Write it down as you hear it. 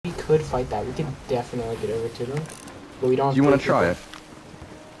could fight that. We could definitely get over to them. But we don't have Do you want to try it?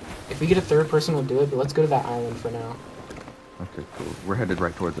 If we get a third person, we'll do it, but let's go to that island for now. Okay, cool. We're headed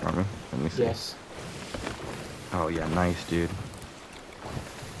right towards it, aren't we? Let me see. Yes. Oh, yeah, nice, dude.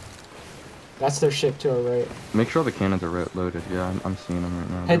 That's their ship to our right. Make sure the cannons are loaded. Yeah, I'm seeing them right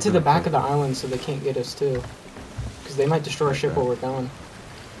now. Head to the back of the island so they can't get us, too. Because they might destroy our ship while we're going.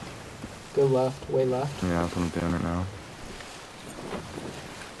 Go left, way left. Yeah, that's what I'm doing right now.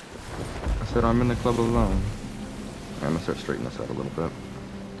 I said I'm in the club alone. I'm gonna start straightening this out a little bit.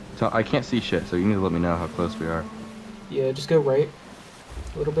 So I can't see shit, so you need to let me know how close we are. Yeah, just go right.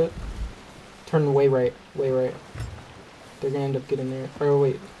 A little bit. Turn way right. Way right. They're gonna end up getting there. Oh,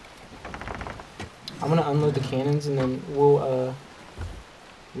 wait. I'm gonna unload the cannons and then we'll,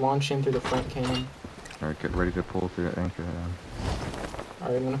 launch in through the front cannon. Alright, get ready to pull through that anchor.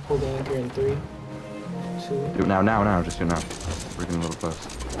 Alright, I'm gonna pull the anchor in 3, 2. Do it now, just do it now. We're getting a little close.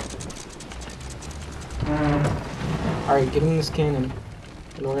 Alright, get in this cannon.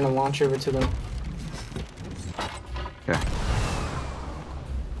 And we're gonna launch over to them. Okay.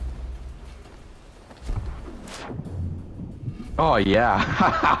 Oh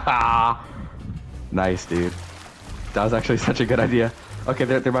yeah! Nice, dude. That was actually such a good idea. Okay,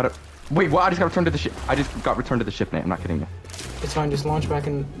 they're about to... Wait, what? I just got returned to the ship. I just got returned to the ship, Nate. I'm not kidding you. It's fine, just launch back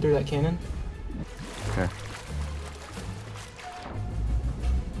in through that cannon. Okay.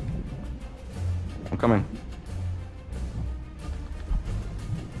 I'm coming.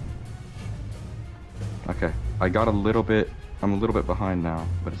 Okay. I got a little bit... I'm a little bit behind now,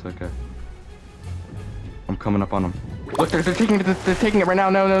 but it's okay. I'm coming up on them. Look, they're taking it. They're taking it right now.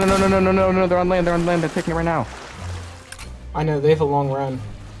 No, they're on land. They're taking it right now. I know, they have a long run.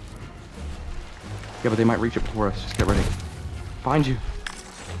 Yeah, but they might reach it before us. Just get ready. Find you.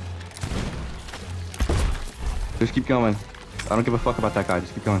 Just keep going. I don't give a fuck about that guy.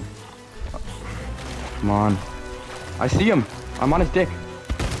 Just keep going. Come on. I see him. I'm on his dick.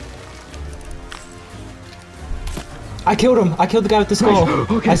 I killed him. I killed the guy with the skull. Nice.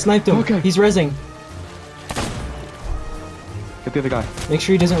 Okay. I sniped him. Okay. He's rezzing. Get the other guy. Make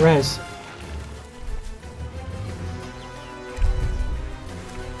sure he doesn't res.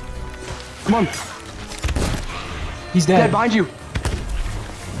 Come on. He's dead. Dead behind you.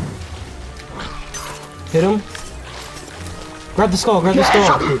 Hit him. Grab the skull. Grab the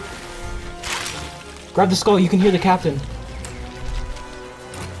skull. Grab the skull. You can hear the captain.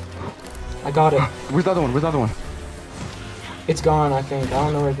 I got it. Where's the other one? Where's the other one? It's gone, I think. I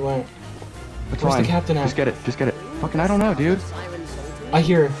don't know where it went. It's Where's fine. the captain at? Just get it. Just get it. Fucking, I don't know, dude. I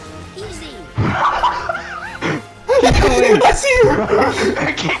hear her. Keep going. I see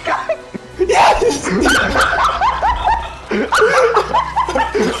her! Keep going. Yes!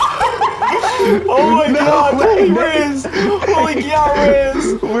 Oh my god, holy Riz! Holy god,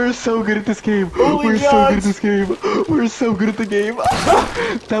 Riz! We're so good at this game. Holy We're so God. good at this game. We're so good at the game.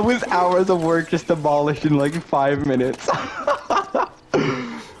 That was hours of work just demolished in like 5 minutes.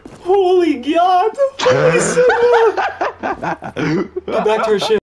 Holy god! Holy Get back to our ship.